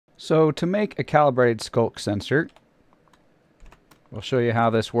So to make a calibrated skulk sensor, we'll show you how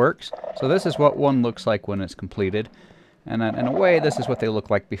this works. So this is what one looks like when it's completed. And in a way, this is what they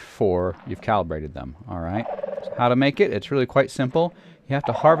look like before you've calibrated them. Alright, so how to make it? It's really quite simple. You have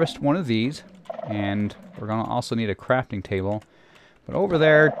to harvest one of these, and we're going to also need a crafting table. But over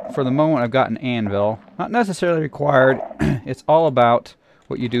there, for the moment, I've got an anvil. Not necessarily required. It's all about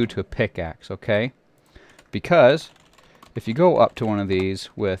what you do to a pickaxe, okay? Because if you go up to one of these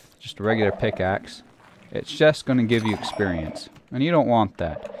with just a regular pickaxe, it's just going to give you experience. And you don't want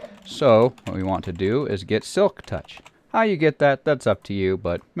that. So, what we want to do is get Silk Touch. How you get that, that's up to you,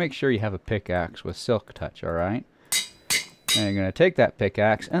 but make sure you have a pickaxe with Silk Touch, alright? And you're going to take that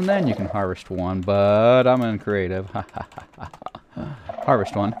pickaxe, and then you can harvest one, but I'm in creative.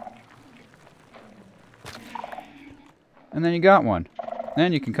 Harvest one. And then you got one.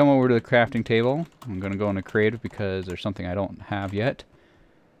 Then you can come over to the crafting table. I'm going to go into creative because there's something I don't have yet.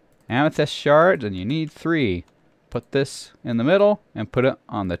 Amethyst shards, and you need 3. Put this in the middle, and put it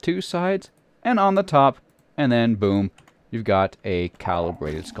on the 2 sides, and on the top, and then boom, you've got a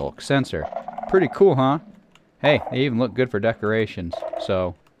calibrated skulk sensor. Pretty cool, huh? Hey, they even look good for decorations.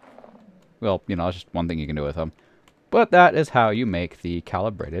 So, well, you know, it's just one thing you can do with them. But that is how you make the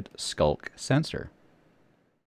calibrated skulk sensor.